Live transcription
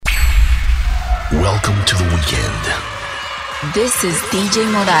Welcome to the weekend. This is DJ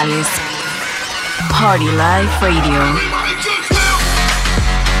Morales, Party Life Radio.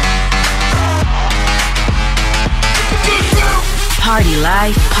 Party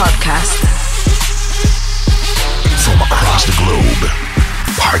Life Podcast. From across the globe,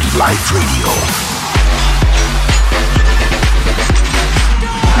 Party Life Radio.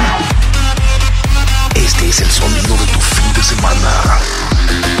 Este es el sonido de tu fin de semana.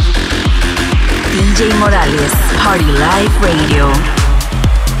 DJ Morales, Party Life Radio.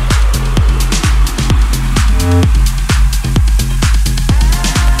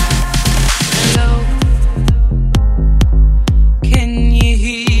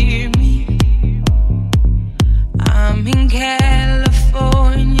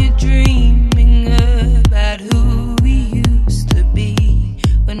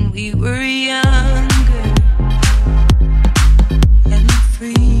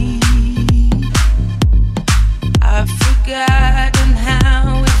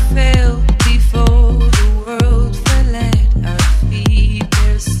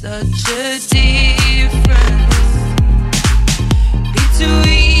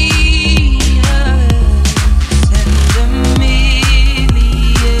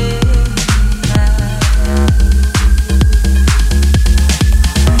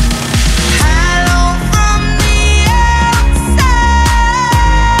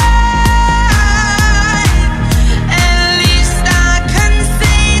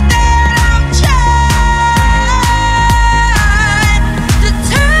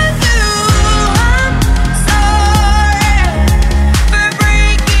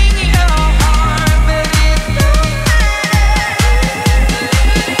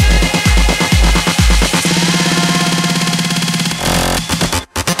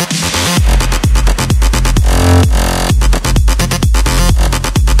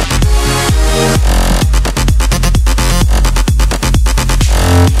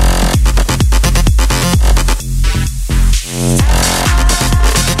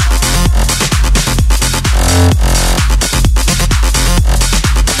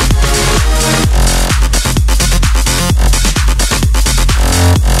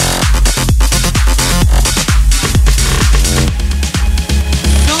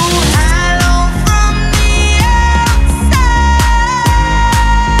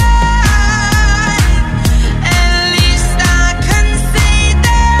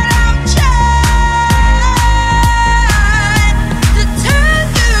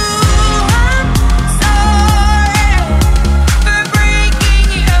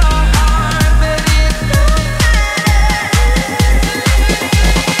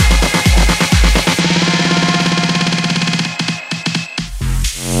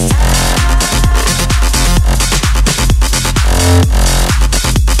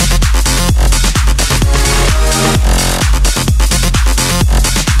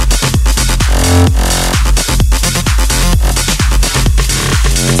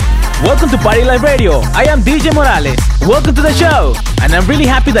 Welcome to Party Life Radio. I am DJ Morales. Welcome to the show, and I'm really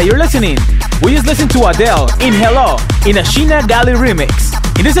happy that you're listening. We just listened to Adele in Hello in a Sheena Gali remix.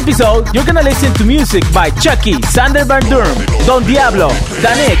 In this episode, you're gonna listen to music by Chucky, Sander Van Durm, Don Diablo,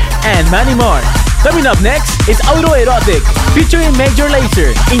 Danik, and many more. Coming up next is Autoerotic featuring Major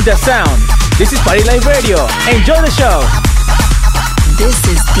Lazer in The Sound. This is Party Life Radio. Enjoy the show. This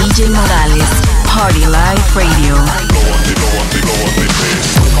is DJ Morales, Party Life Radio.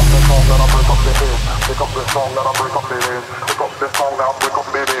 Pick up the song now, break up the bass. Pick up the song now, break up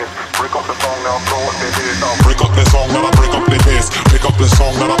the bass. Break up the song now, throw up the bass. Break up the song now, break up the bass. Pick up the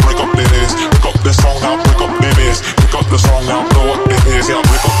song now, break up the bass. Pick up the song now, break up the bass. Pick up the song now, throw up the bass. Yeah,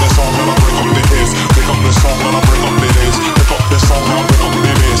 break up the song now, break up the bass. Pick up the song now, break up the bass. Pick up the song now, break up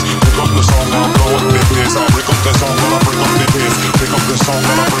the bass. Pick up the song now, throw up the bass. Break up the song now, break up the bass. Pick up the song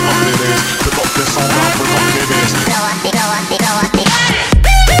now, break up the bass. Pick up the song now, break up the bass.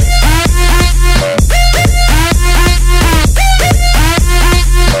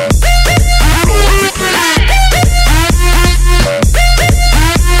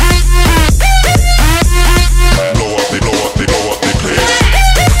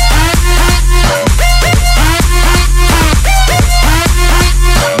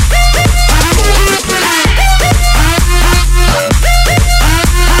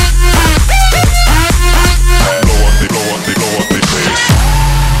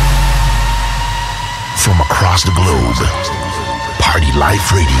 Across the globe, Party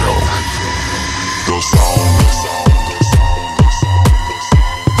Life Radio. The sound.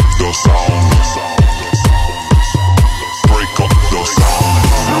 The sound. Break up the sound.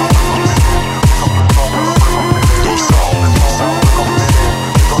 The sound.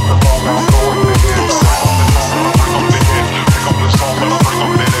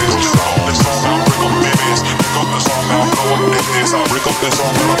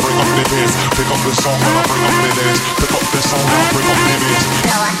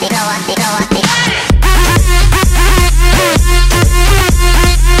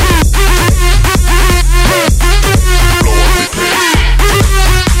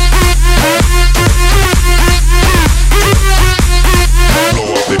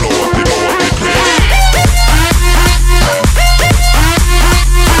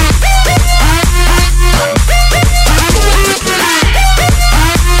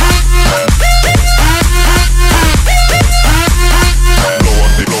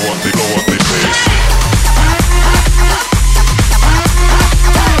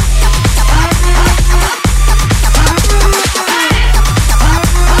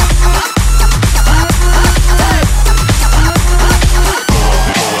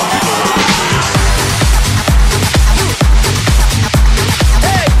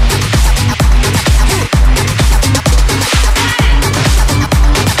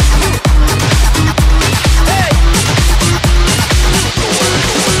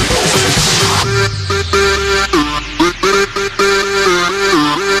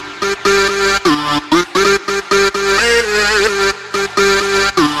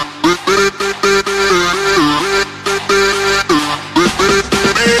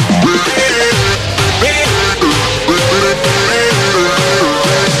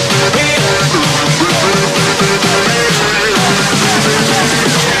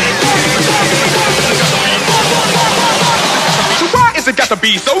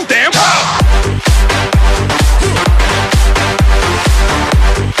 so damn hot.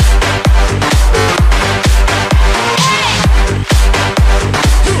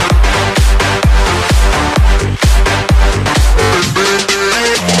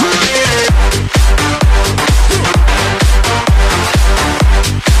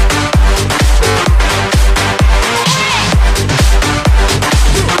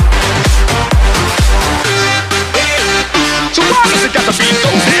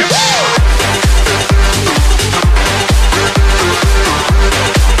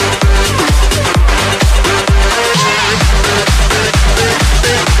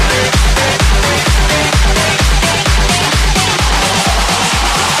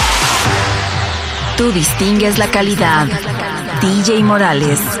 Tú distingues la calidad. DJ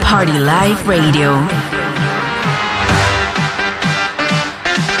Morales, Party Life Radio.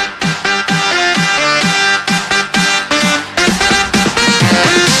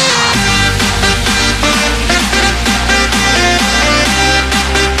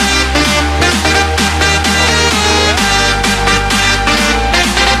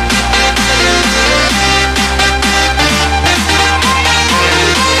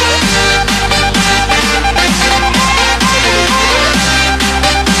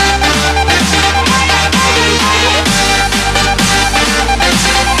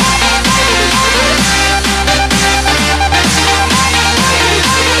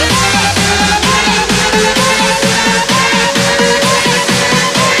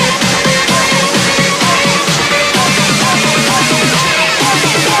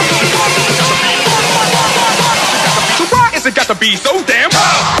 Be so damn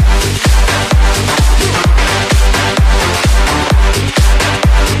hot.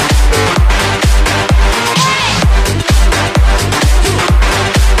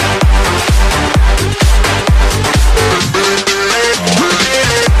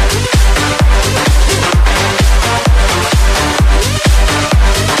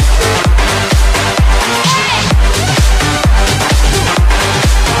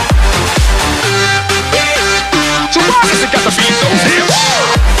 So why does it got to be so damn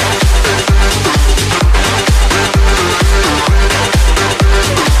hot?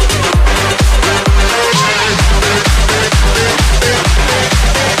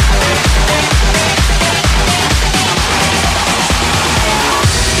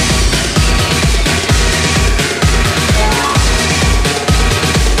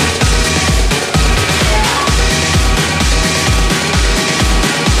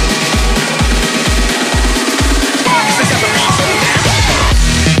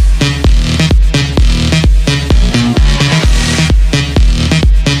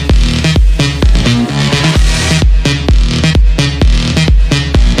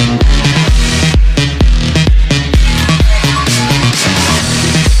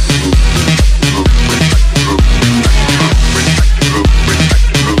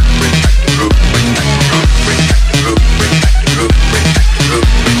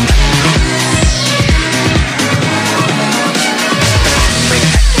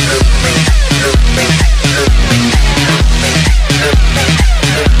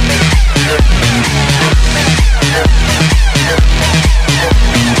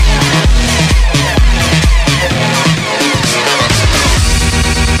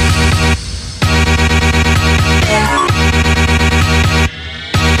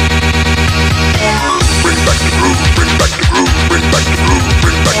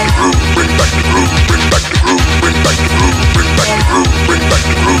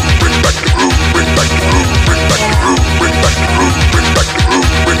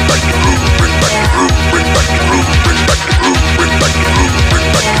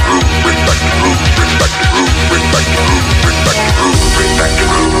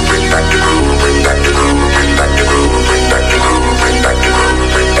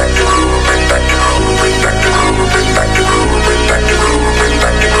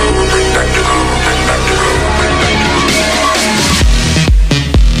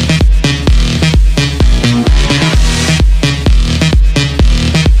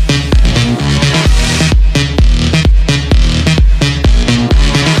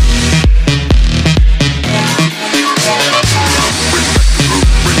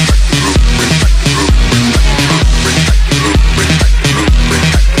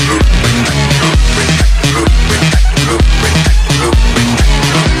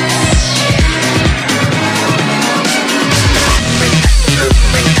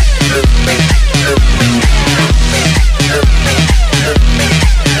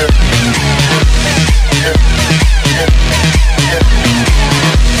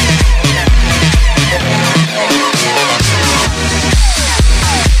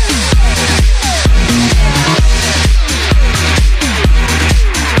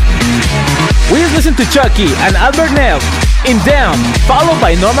 to Chucky and Albert Nell in Down, followed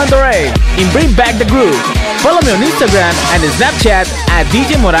by Norman Doray in Bring Back the Groove. Follow me on Instagram and Snapchat at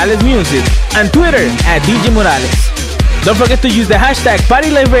DJ Morales Music and Twitter at DJ Morales. Don't forget to use the hashtag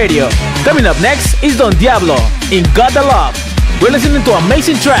PartyLifeRadio. Coming up next is Don Diablo in Got the Love. We're listening to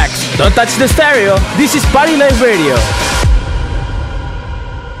amazing tracks. Don't touch the stereo. This is Party Life Radio.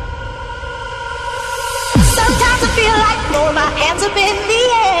 Sometimes I feel like throwing my hands up in the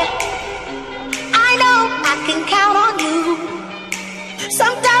air. I know I can count on you.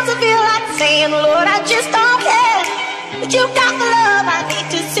 Sometimes I feel like saying, Lord, I just don't care. But you got the love I need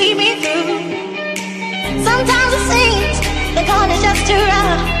to see me through. Sometimes it seems the going is just too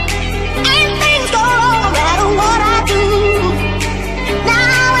rough, and things go wrong no matter what I do.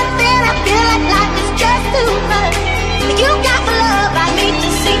 Now and then I feel like life is just too much. But you got the love I need to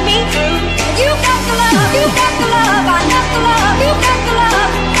see me through. You got the love, you got the love, I got the love, you got the love,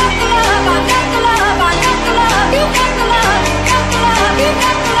 got the love, I got the love, I got the love, you got the love, got the love, you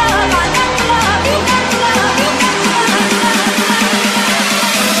got the love, I got the love, you got the love, you got the love.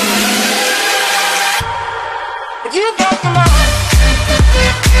 You got the love.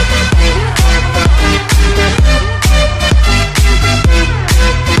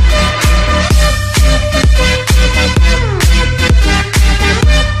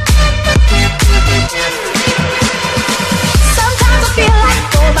 Sometimes I feel like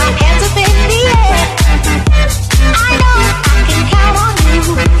throwing my hands up in the air. I know I can count on you.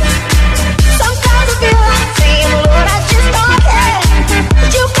 Sometimes I feel like saying, Lord, I just don't care.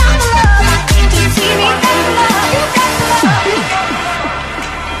 But you got the love I need to see me through. You got the love, you got the love.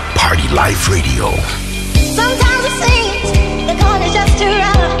 Party Life Radio. Sometimes it seems the going is just too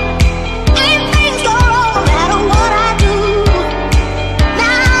rough, and things go wrong no matter what I do.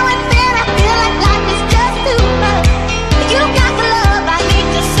 Now and then I feel like life is just too much. But you got the love I need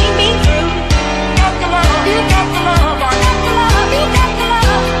to see me through. Got the love, you got the love, I got the love, you got the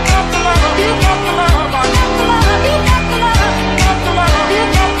love, got the love, you got the love, I got the love, you got the love, got the love, you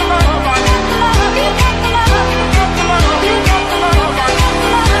got the love, I got the love, you got the love, got the love, you got the love, I got the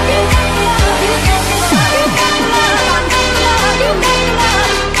love, you got the love, you got the love.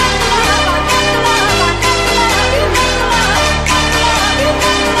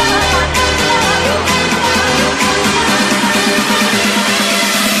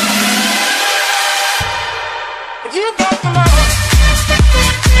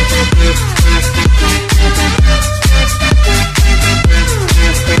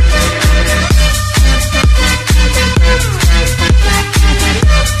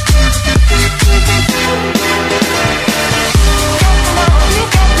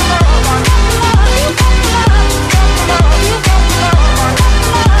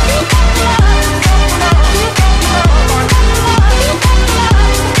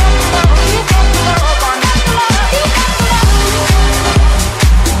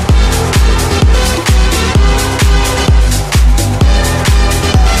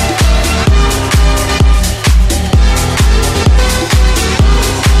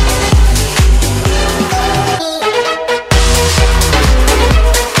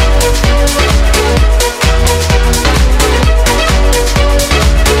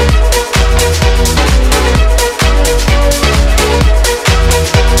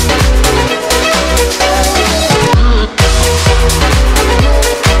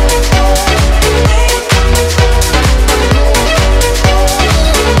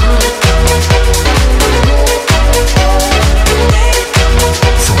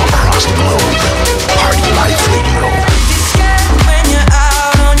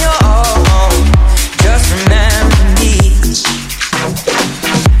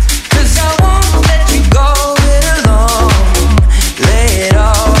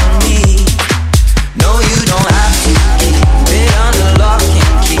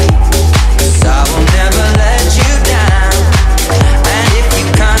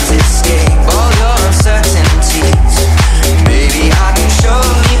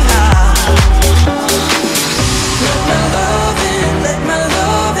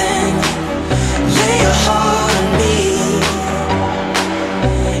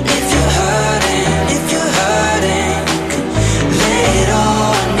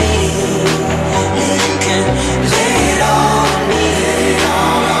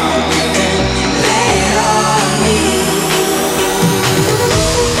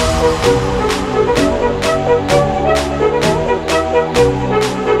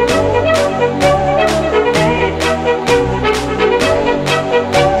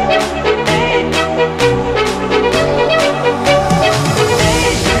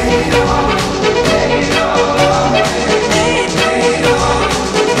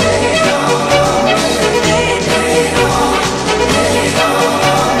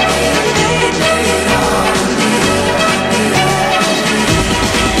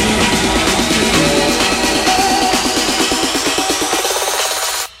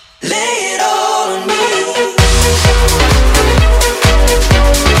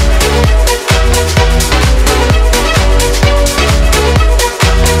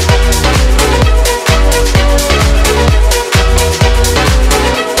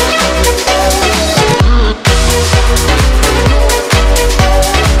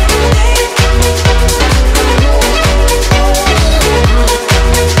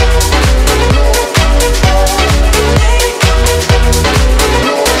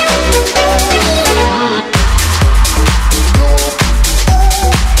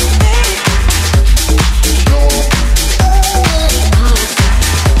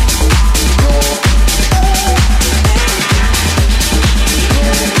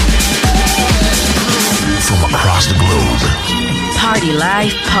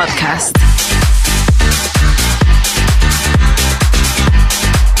 podcast.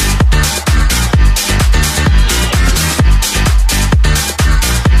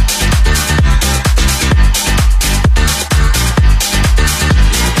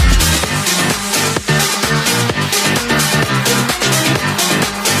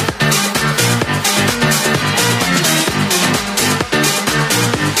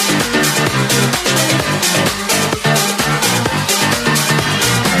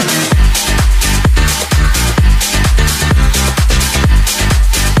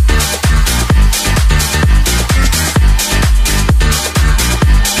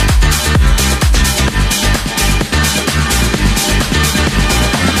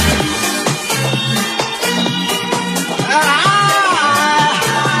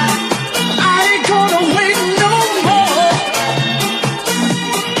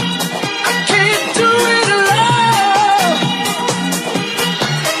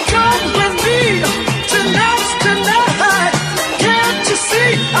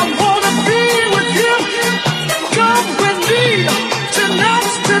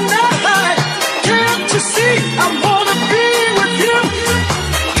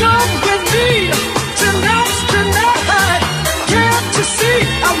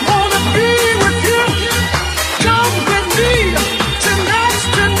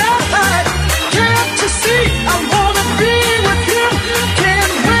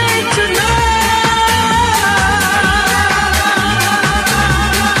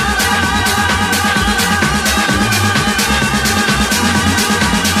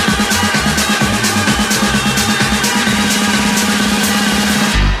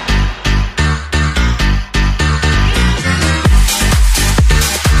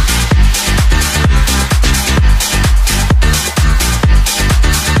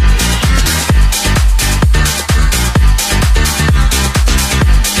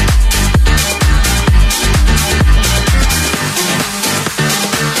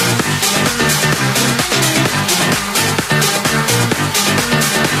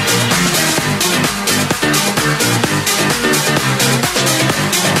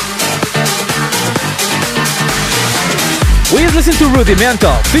 We just listened to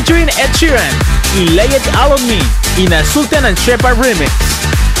Rudimental featuring Ed Sheeran y Lay It All On Me in a Sultan and Shepard remix.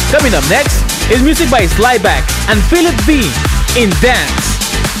 Coming up next is music by Slyback and Philip B in Dance.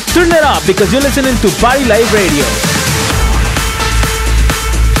 Turn it up because you're listening to Party Live Radio.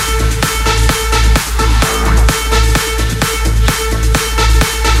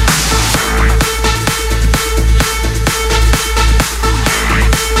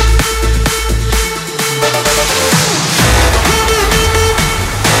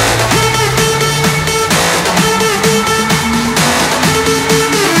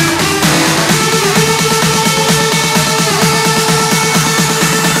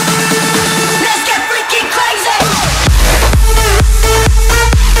 Let's get freaky crazy.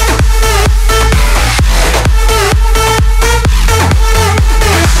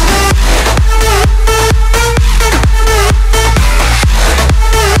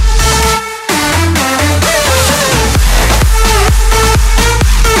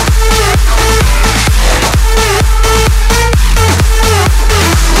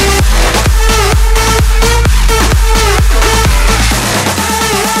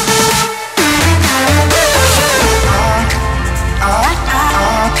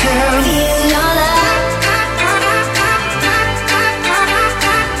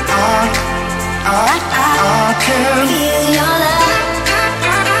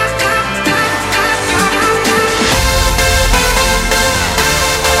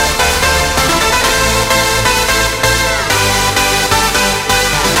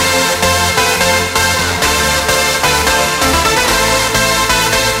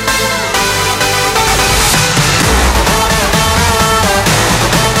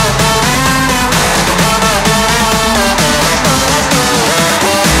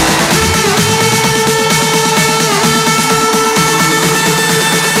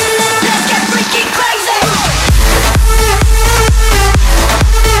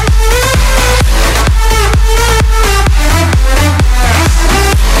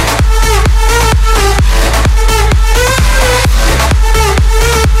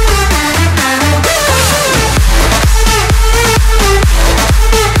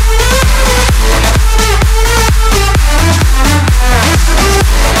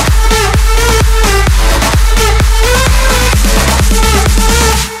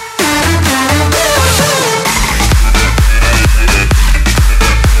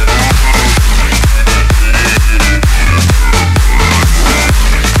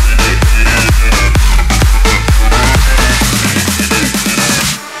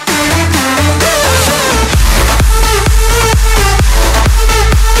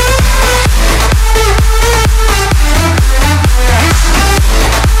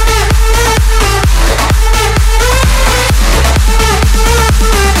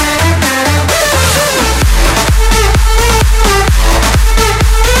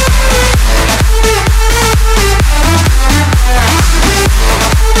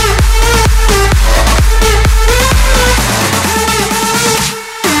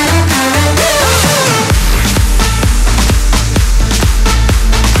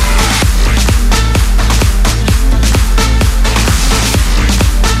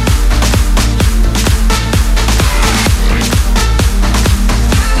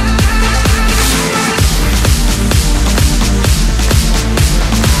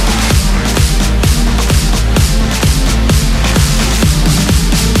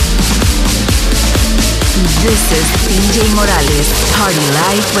 DJ Morales, Party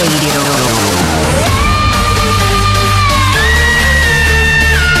Life Radio.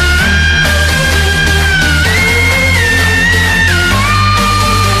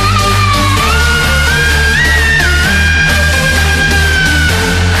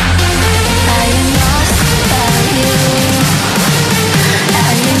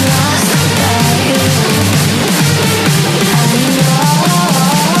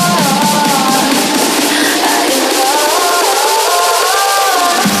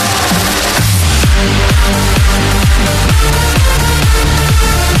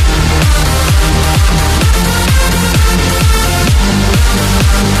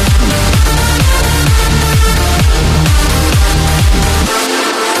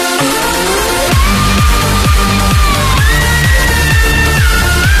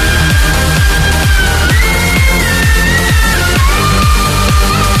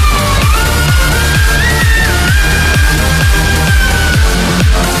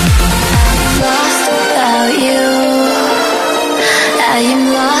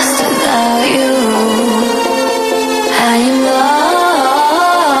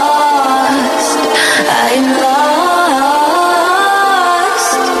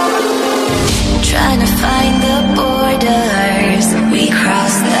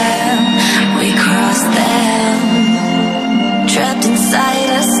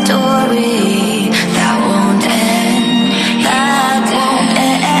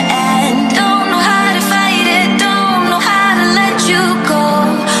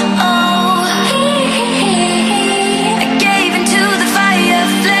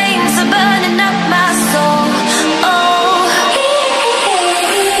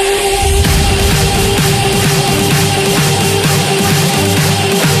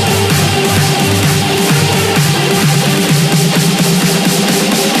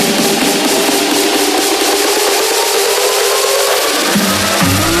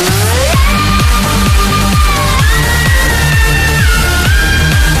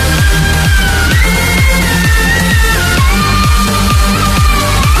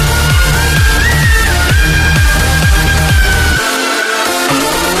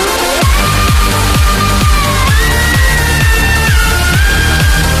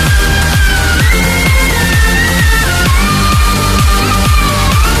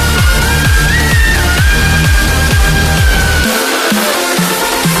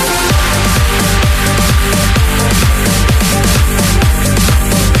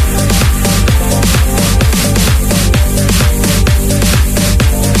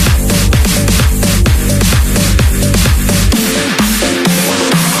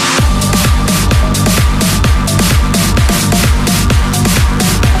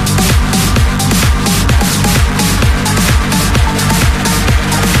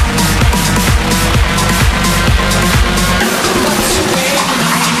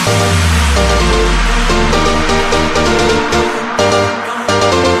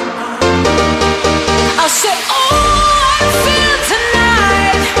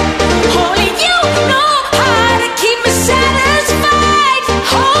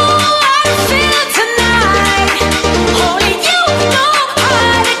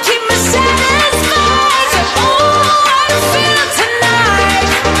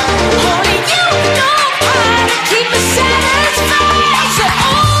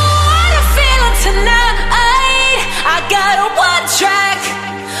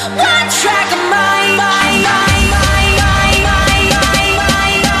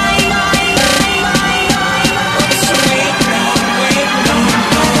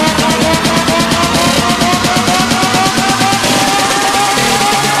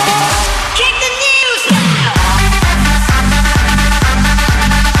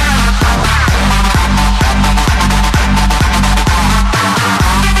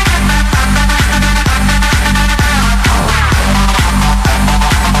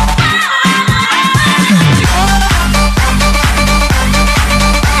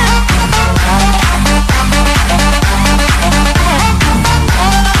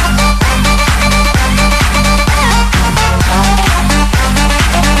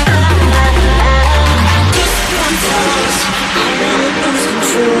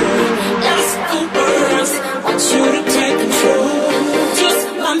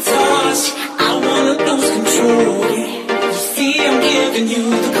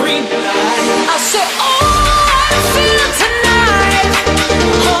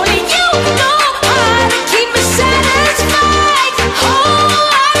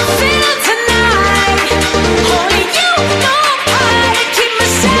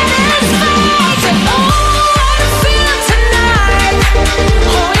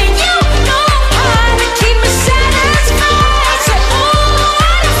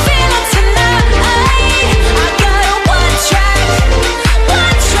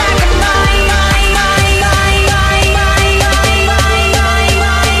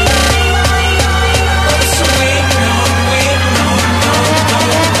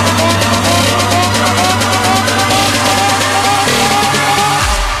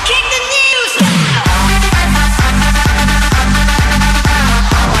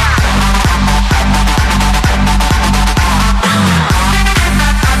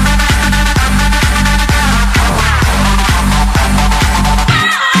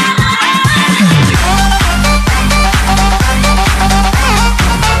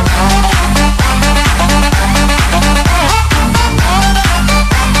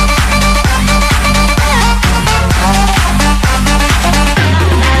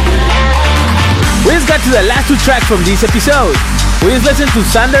 got to the last two tracks from this episode. We just listened to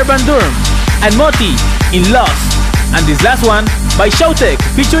Sander Van Doorn and Moti in Lost, and this last one by Showtek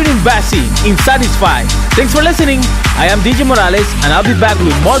featuring Bassi in Satisfy. Thanks for listening. I am DJ Morales, and I'll be back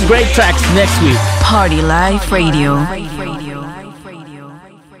with more great tracks next week. Party Life Radio.